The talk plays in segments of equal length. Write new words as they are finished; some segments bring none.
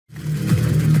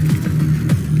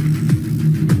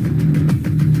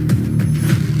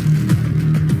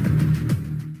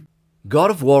God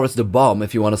of War is the bomb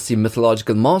if you want to see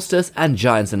mythological monsters and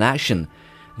giants in action.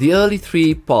 The early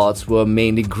 3 parts were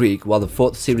mainly Greek, while the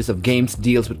 4th series of games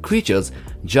deals with creatures,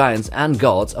 giants and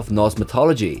gods of Norse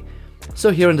mythology. So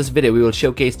here in this video we will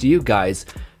showcase to you guys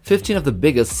 15 of the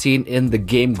biggest seen in the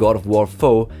game God of War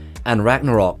 4 and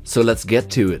Ragnarok. So let's get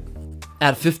to it.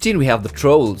 At 15 we have the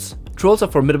Trolls. Trolls are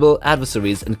formidable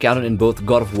adversaries encountered in both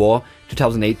God of War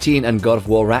 2018 and God of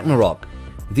War Ragnarok.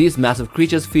 These massive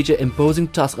creatures feature imposing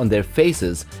tusks on their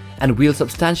faces and wield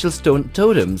substantial stone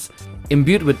totems,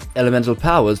 imbued with elemental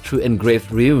powers through engraved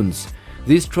runes.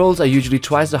 These trolls are usually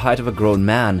twice the height of a grown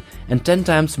man and 10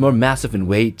 times more massive in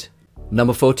weight.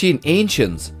 Number 14.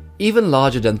 Ancients. Even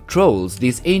larger than trolls,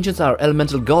 these ancients are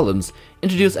elemental golems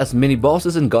introduced as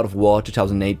mini-bosses in God of War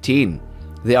 2018.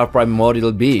 They are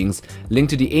primordial beings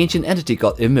linked to the ancient entity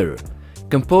called Ymir.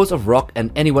 Composed of rock and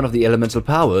any one of the elemental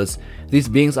powers, these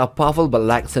beings are powerful but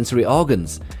lack sensory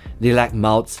organs. They lack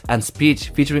mouths and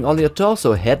speech, featuring only a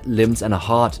torso, head, limbs and a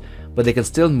heart, but they can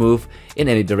still move in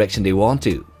any direction they want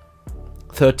to.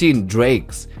 13.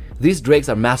 Drakes. These drakes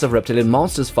are massive reptilian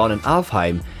monsters found in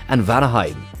Alfheim and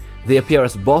Vanaheim. They appear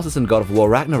as bosses in God of War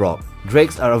Ragnarok.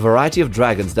 Drakes are a variety of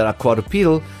dragons that are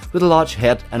quadrupedal with a large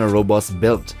head and a robust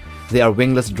build. They are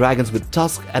wingless dragons with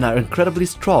tusks and are incredibly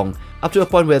strong, up to a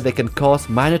point where they can cause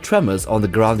minor tremors on the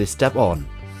ground they step on.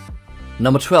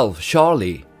 Number 12.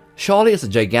 Charlie. Charlie is a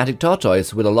gigantic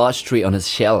tortoise with a large tree on his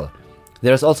shell.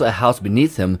 There is also a house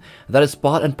beneath him that is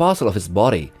part and parcel of his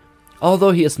body.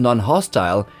 Although he is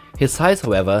non-hostile, his size,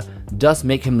 however, does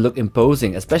make him look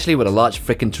imposing, especially with a large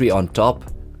frickin' tree on top.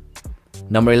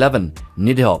 Number 11.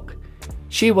 Nidhogg.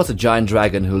 She was a giant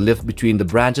dragon who lived between the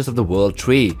branches of the world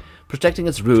tree, protecting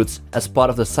its roots as part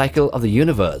of the cycle of the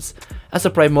universe. As a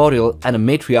primordial and a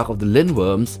matriarch of the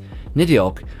Lindworms,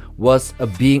 Nidhogg was a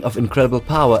being of incredible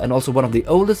power and also one of the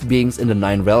oldest beings in the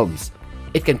 9 realms.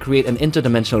 It can create an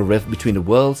interdimensional rift between the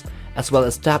worlds as well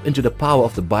as tap into the power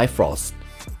of the Bifrost.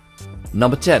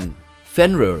 Number 10.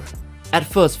 Fenrir. At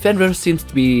first, Fenrir seems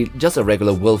to be just a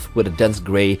regular wolf with a dense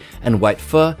grey and white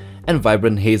fur and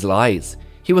vibrant hazel eyes.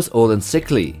 He was old and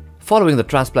sickly. Following the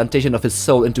transplantation of his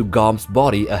soul into Gorm's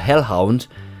body, a hellhound,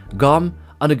 Gorm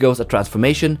undergoes a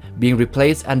transformation, being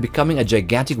replaced and becoming a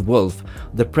gigantic wolf,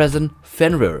 the present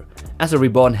Fenrir. As a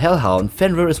reborn hellhound,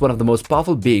 Fenrir is one of the most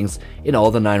powerful beings in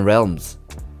all the 9 realms.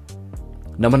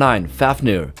 Number 9.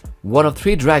 Fafnir. One of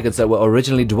 3 dragons that were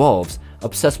originally dwarves.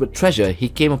 Obsessed with treasure, he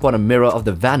came upon a mirror of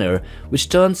the Vanir, which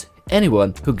turns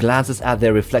anyone who glances at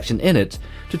their reflection in it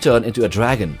to turn into a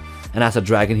dragon. And as a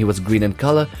dragon, he was green in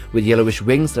color with yellowish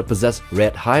wings that possessed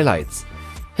red highlights.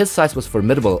 His size was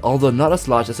formidable, although not as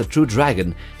large as a true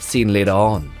dragon seen later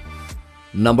on.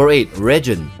 Number 8.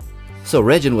 Regin. So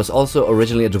Regin was also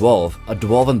originally a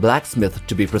dwarven blacksmith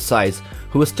to be precise,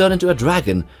 who was turned into a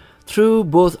dragon through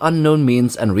both unknown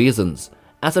means and reasons.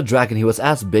 As a dragon, he was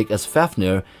as big as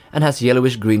Fafnir and has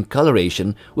yellowish-green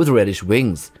coloration with reddish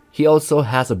wings. He also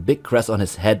has a big crest on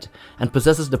his head and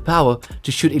possesses the power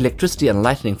to shoot electricity and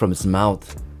lightning from his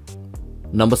mouth.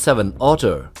 Number 7.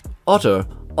 Otter. Otter,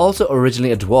 also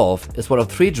originally a dwarf, is one of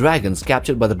 3 dragons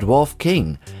captured by the Dwarf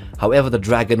King. However, the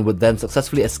dragon would then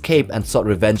successfully escape and sought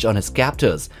revenge on his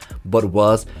captors, but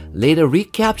was later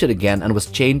recaptured again and was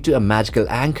chained to a magical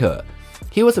anchor.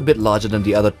 He was a bit larger than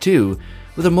the other 2,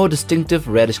 with a more distinctive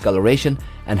reddish coloration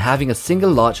and having a single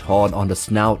large horn on the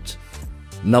snout.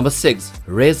 Number 6.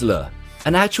 Raisler.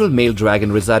 An actual male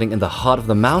dragon residing in the heart of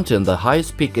the mountain, the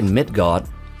highest peak in Midgard.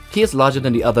 He is larger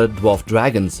than the other dwarf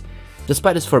dragons.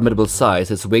 Despite his formidable size,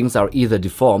 his wings are either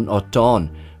deformed or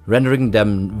torn, rendering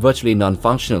them virtually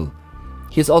non-functional.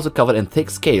 He is also covered in thick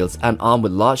scales and armed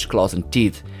with large claws and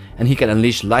teeth, and he can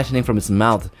unleash lightning from his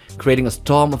mouth, creating a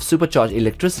storm of supercharged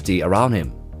electricity around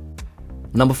him.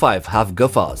 Number 5.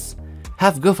 Half-Guffars.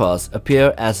 Half-Guffars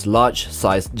appear as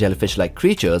large-sized jellyfish-like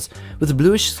creatures with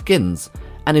bluish skins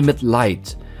and emit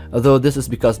light, although this is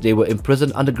because they were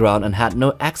imprisoned underground and had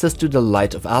no access to the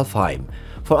light of Alfheim.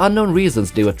 For unknown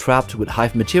reasons, they were trapped with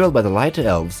hive material by the Light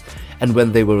Elves, and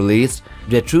when they were released,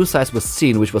 their true size was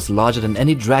seen, which was larger than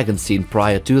any dragon seen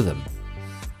prior to them.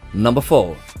 Number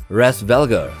 4.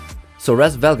 Resvelgar. So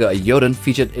Resvelgar, a Jotun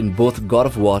featured in both God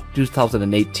of War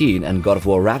 2018 and God of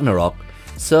War Ragnarok,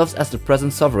 serves as the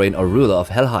present sovereign or ruler of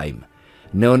Helheim.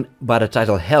 Known by the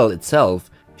title Hel itself,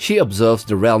 she observes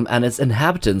the realm and its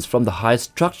inhabitants from the high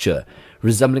structure,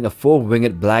 resembling a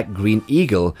 4-winged black-green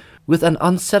eagle with an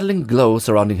unsettling glow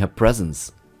surrounding her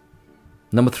presence.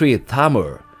 Number 3.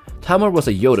 Thamur. Thamur was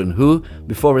a Jotun who,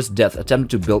 before his death, attempted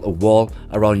to build a wall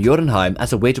around Jotunheim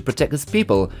as a way to protect his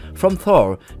people from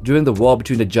Thor during the war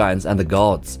between the giants and the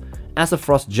gods. As a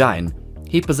frost giant,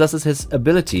 He possesses his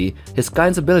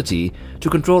kind's ability to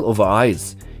control over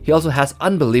ice. He also has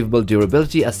unbelievable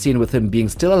durability as seen with him being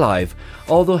still alive,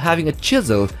 although having a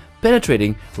chisel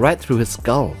penetrating right through his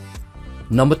skull.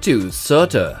 Number 2.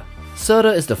 Surtur.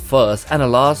 Surtur is the first and the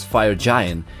last fire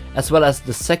giant, as well as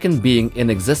the second being in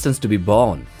existence to be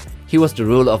born. He was the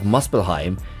ruler of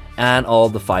Muspelheim and all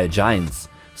the fire giants.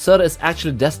 Surtur is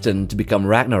actually destined to become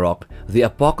Ragnarok, the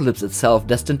apocalypse itself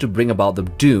destined to bring about the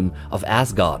doom of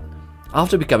Asgard.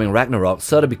 After becoming Ragnarok,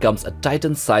 Surtur becomes a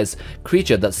titan-sized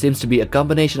creature that seems to be a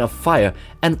combination of fire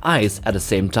and ice at the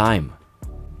same time.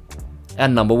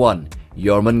 And number 1.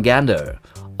 Jormungandr.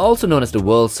 Also known as the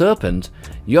World Serpent,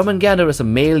 Jormungandr is a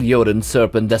male Jotun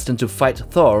serpent destined to fight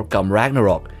Thor come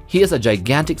Ragnarok. He is a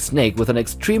gigantic snake with an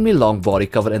extremely long body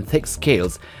covered in thick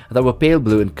scales that were pale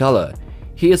blue in color.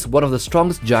 He is one of the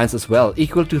strongest giants as well,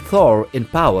 equal to Thor in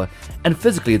power and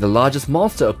physically the largest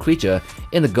monster or creature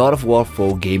in the God of War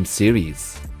 4 game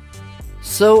series.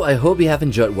 So I hope you have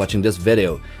enjoyed watching this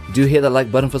video. Do hit the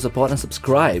like button for support and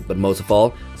subscribe, but most of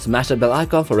all, smash that bell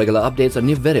icon for regular updates on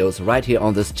new videos right here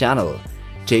on this channel.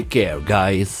 Take care,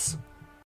 guys.